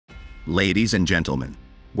Ladies and gentlemen,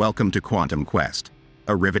 welcome to Quantum Quest,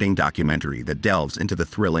 a riveting documentary that delves into the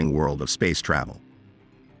thrilling world of space travel.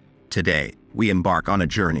 Today, we embark on a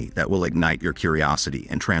journey that will ignite your curiosity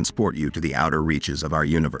and transport you to the outer reaches of our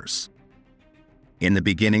universe. In the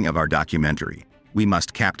beginning of our documentary, we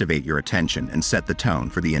must captivate your attention and set the tone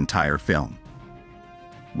for the entire film.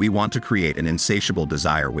 We want to create an insatiable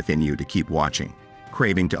desire within you to keep watching,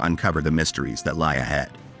 craving to uncover the mysteries that lie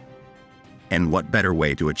ahead. And what better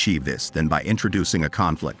way to achieve this than by introducing a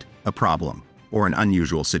conflict, a problem, or an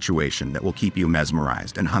unusual situation that will keep you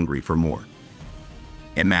mesmerized and hungry for more.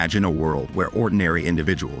 Imagine a world where ordinary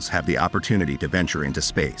individuals have the opportunity to venture into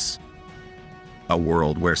space. A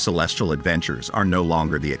world where celestial adventures are no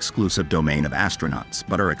longer the exclusive domain of astronauts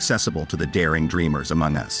but are accessible to the daring dreamers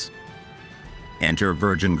among us. Enter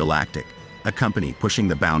Virgin Galactic, a company pushing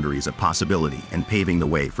the boundaries of possibility and paving the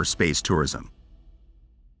way for space tourism.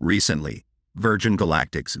 Recently, Virgin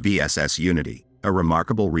Galactic's VSS Unity, a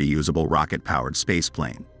remarkable reusable rocket-powered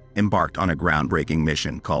spaceplane, embarked on a groundbreaking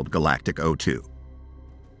mission called Galactic 02.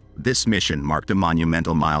 This mission marked a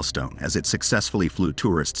monumental milestone as it successfully flew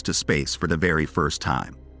tourists to space for the very first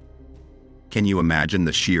time. Can you imagine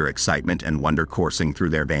the sheer excitement and wonder coursing through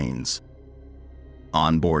their veins?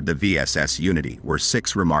 On board the VSS Unity were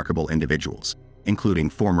 6 remarkable individuals, including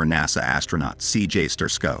former NASA astronaut C.J.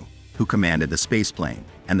 Stursko, who commanded the spaceplane,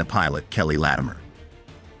 and the pilot Kelly Latimer.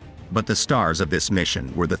 But the stars of this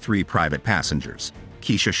mission were the 3 private passengers: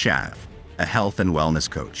 Keisha Schaff, a health and wellness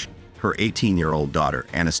coach, her 18-year-old daughter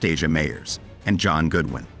Anastasia Meyers, and John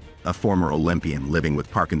Goodwin, a former Olympian living with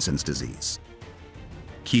Parkinson's disease.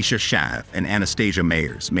 Keisha Schaff and Anastasia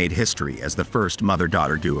Meyers made history as the first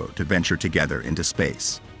mother-daughter duo to venture together into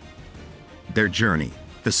space. Their journey,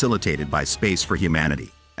 facilitated by Space for Humanity,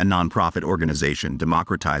 a nonprofit organization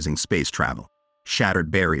democratizing space travel, shattered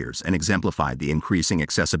barriers and exemplified the increasing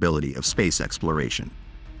accessibility of space exploration.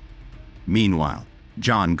 Meanwhile,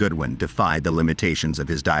 John Goodwin defied the limitations of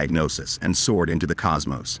his diagnosis and soared into the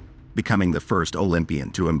cosmos, becoming the first Olympian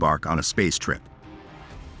to embark on a space trip.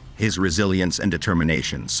 His resilience and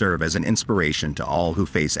determination serve as an inspiration to all who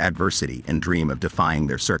face adversity and dream of defying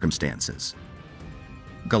their circumstances.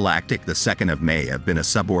 Galactic the 2nd of May have been a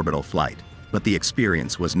suborbital flight, but the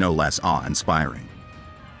experience was no less awe-inspiring.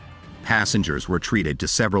 Passengers were treated to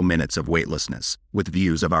several minutes of weightlessness, with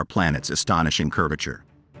views of our planet's astonishing curvature.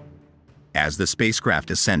 As the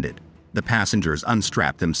spacecraft ascended, the passengers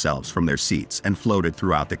unstrapped themselves from their seats and floated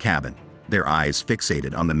throughout the cabin, their eyes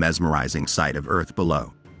fixated on the mesmerizing sight of Earth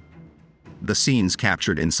below. The scenes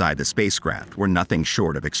captured inside the spacecraft were nothing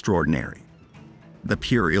short of extraordinary. The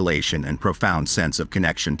pure elation and profound sense of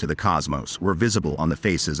connection to the cosmos were visible on the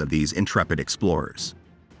faces of these intrepid explorers.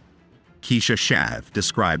 Keisha Schaff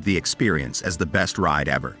described the experience as the best ride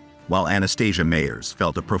ever, while Anastasia Meyers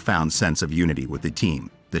felt a profound sense of unity with the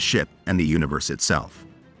team, the ship, and the universe itself.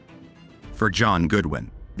 For John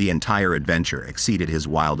Goodwin, the entire adventure exceeded his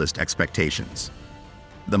wildest expectations.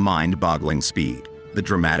 The mind-boggling speed, the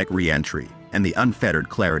dramatic re-entry, and the unfettered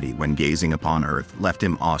clarity when gazing upon Earth left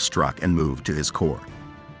him awestruck and moved to his core.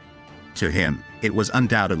 To him, it was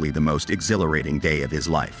undoubtedly the most exhilarating day of his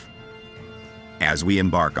life. As we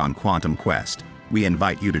embark on Quantum Quest, we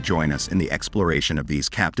invite you to join us in the exploration of these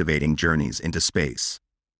captivating journeys into space.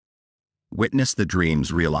 Witness the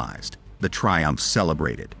dreams realized, the triumphs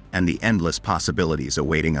celebrated, and the endless possibilities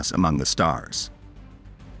awaiting us among the stars.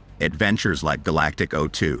 Adventures like Galactic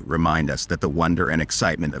 02 remind us that the wonder and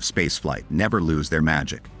excitement of spaceflight never lose their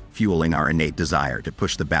magic, fueling our innate desire to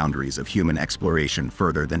push the boundaries of human exploration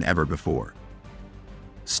further than ever before.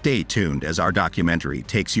 Stay tuned as our documentary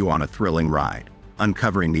takes you on a thrilling ride,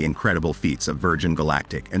 uncovering the incredible feats of Virgin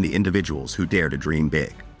Galactic and the individuals who dare to dream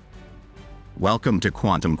big. Welcome to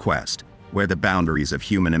Quantum Quest, where the boundaries of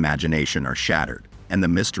human imagination are shattered and the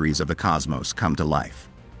mysteries of the cosmos come to life.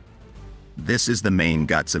 This is the main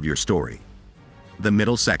guts of your story. The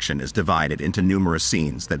middle section is divided into numerous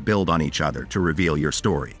scenes that build on each other to reveal your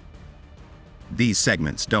story. These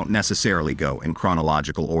segments don't necessarily go in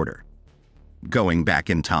chronological order. Going back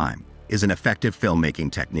in time is an effective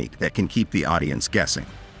filmmaking technique that can keep the audience guessing.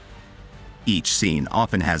 Each scene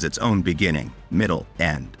often has its own beginning, middle,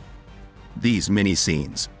 end. These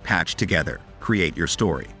mini-scenes, patched together, create your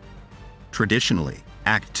story. Traditionally,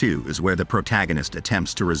 Act 2 is where the protagonist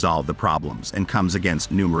attempts to resolve the problems and comes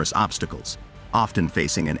against numerous obstacles, often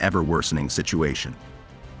facing an ever-worsening situation.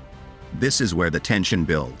 This is where the tension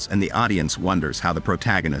builds and the audience wonders how the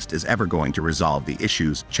protagonist is ever going to resolve the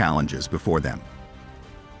issues, challenges before them.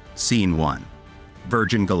 Scene 1.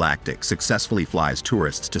 Virgin Galactic successfully flies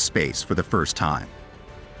tourists to space for the first time.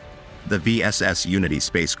 The VSS Unity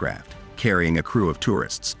spacecraft, carrying a crew of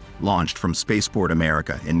tourists, launched from Spaceport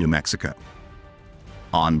America in New Mexico.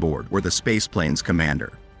 On board were the spaceplane's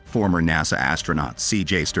commander, former NASA astronaut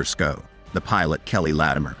C.J. Stursko, the pilot Kelly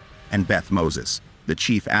Latimer, and Beth Moses, the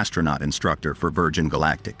chief astronaut instructor for Virgin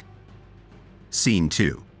Galactic. Scene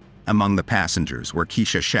 2. Among the passengers were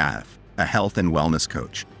Keisha Shaf, a health and wellness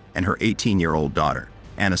coach, and her 18-year-old daughter,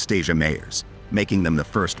 Anastasia Mayers, making them the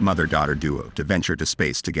first mother-daughter duo to venture to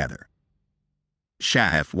space together.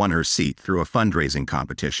 Shaf won her seat through a fundraising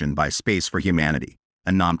competition by Space for Humanity,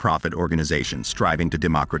 a nonprofit organization striving to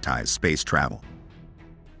democratize space travel.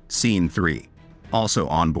 Scene 3. Also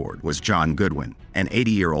on board was John Goodwin, an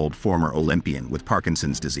 80-year-old former Olympian with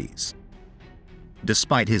Parkinson's disease.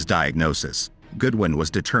 Despite his diagnosis, Goodwin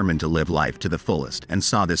was determined to live life to the fullest and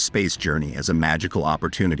saw this space journey as a magical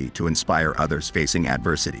opportunity to inspire others facing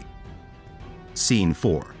adversity. Scene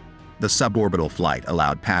 4. The suborbital flight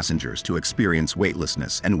allowed passengers to experience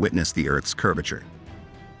weightlessness and witness the Earth's curvature.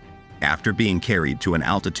 After being carried to an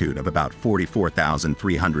altitude of about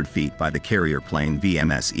 44,300 feet by the carrier plane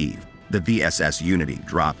VMS Eve, the VSS Unity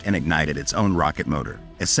dropped and ignited its own rocket motor,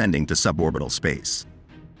 ascending to suborbital space.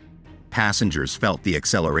 Passengers felt the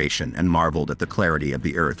acceleration and marveled at the clarity of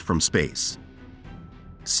the Earth from space.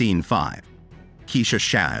 Scene 5. Keisha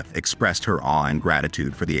Shaf expressed her awe and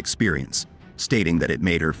gratitude for the experience, stating that it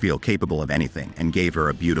made her feel capable of anything and gave her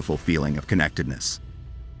a beautiful feeling of connectedness.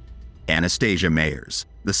 Anastasia Mayers,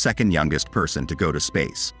 the second youngest person to go to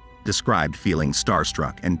space, described feeling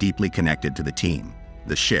starstruck and deeply connected to the team,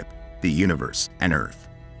 the ship, the universe, and Earth.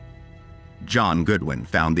 John Goodwin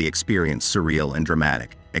found the experience surreal and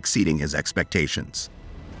dramatic, exceeding his expectations.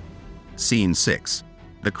 Scene 6.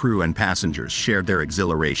 The crew and passengers shared their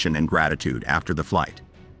exhilaration and gratitude after the flight.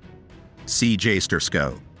 C.J.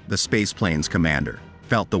 Stursko, the spaceplane's commander,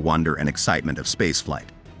 felt the wonder and excitement of spaceflight,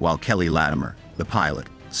 while Kelly Latimer, the pilot,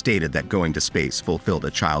 stated that going to space fulfilled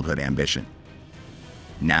a childhood ambition.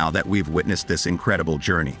 Now that we've witnessed this incredible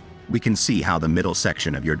journey, we can see how the middle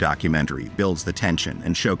section of your documentary builds the tension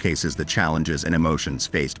and showcases the challenges and emotions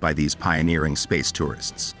faced by these pioneering space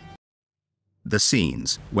tourists. The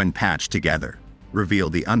scenes, when patched together, reveal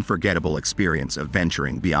the unforgettable experience of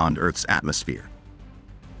venturing beyond Earth's atmosphere.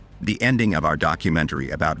 The ending of our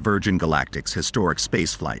documentary about Virgin Galactic's historic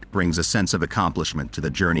spaceflight brings a sense of accomplishment to the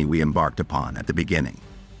journey we embarked upon at the beginning.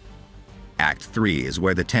 Act 3 is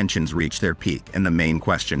where the tensions reach their peak and the main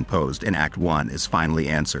question posed in Act 1 is finally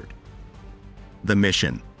answered. The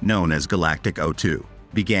mission, known as Galactic 02,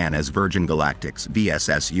 began as Virgin Galactic's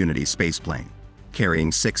VSS Unity spaceplane,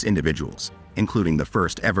 carrying 6 individuals, including the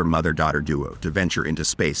first ever mother-daughter duo to venture into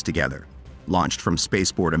space together, launched from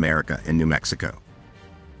Spaceport America in New Mexico.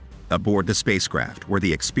 Aboard the spacecraft were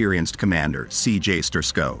the experienced commander C.J.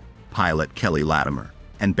 Stursko, pilot Kelly Latimer,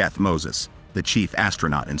 and Beth Moses, the chief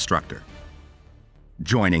astronaut instructor.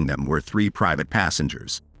 Joining them were 3 private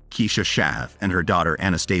passengers, Keisha Shaf and her daughter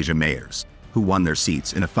Anastasia Mayers, who won their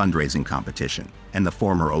seats in a fundraising competition, and the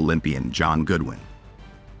former Olympian John Goodwin.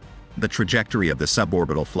 The trajectory of the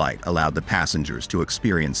suborbital flight allowed the passengers to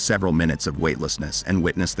experience several minutes of weightlessness and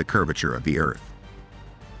witness the curvature of the Earth.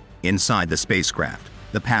 Inside the spacecraft,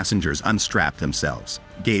 the passengers unstrapped themselves,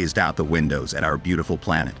 gazed out the windows at our beautiful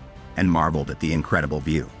planet, and marveled at the incredible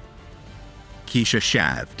view. Keisha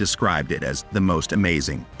Shaf described it as the most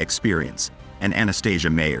amazing experience, and Anastasia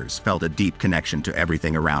Mayers felt a deep connection to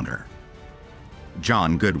everything around her.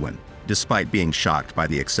 John Goodwin, despite being shocked by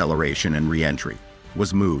the acceleration and re-entry,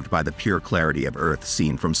 was moved by the pure clarity of Earth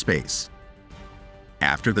seen from space.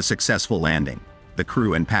 After the successful landing, the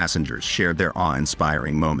crew and passengers shared their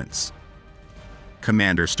awe-inspiring moments.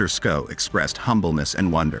 Commander Stursko expressed humbleness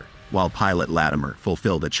and wonder, while pilot Latimer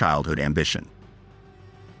fulfilled a childhood ambition.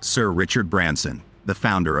 Sir Richard Branson, the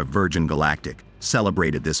founder of Virgin Galactic,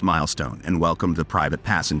 celebrated this milestone and welcomed the private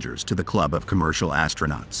passengers to the club of commercial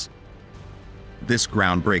astronauts. This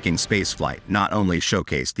groundbreaking spaceflight not only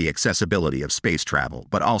showcased the accessibility of space travel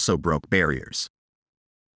but also broke barriers.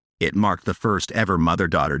 It marked the first ever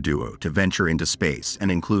mother-daughter duo to venture into space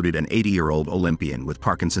and included an 80-year-old Olympian with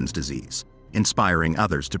Parkinson's disease, inspiring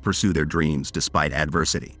others to pursue their dreams despite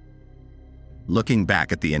adversity. Looking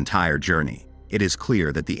back at the entire journey, it is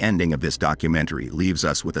clear that the ending of this documentary leaves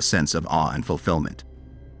us with a sense of awe and fulfillment.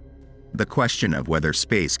 The question of whether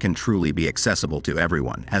space can truly be accessible to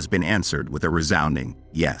everyone has been answered with a resounding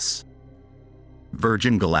yes.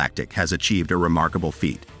 Virgin Galactic has achieved a remarkable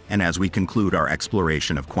feat, and as we conclude our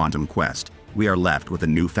exploration of Quantum Quest, we are left with a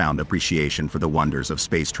newfound appreciation for the wonders of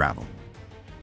space travel.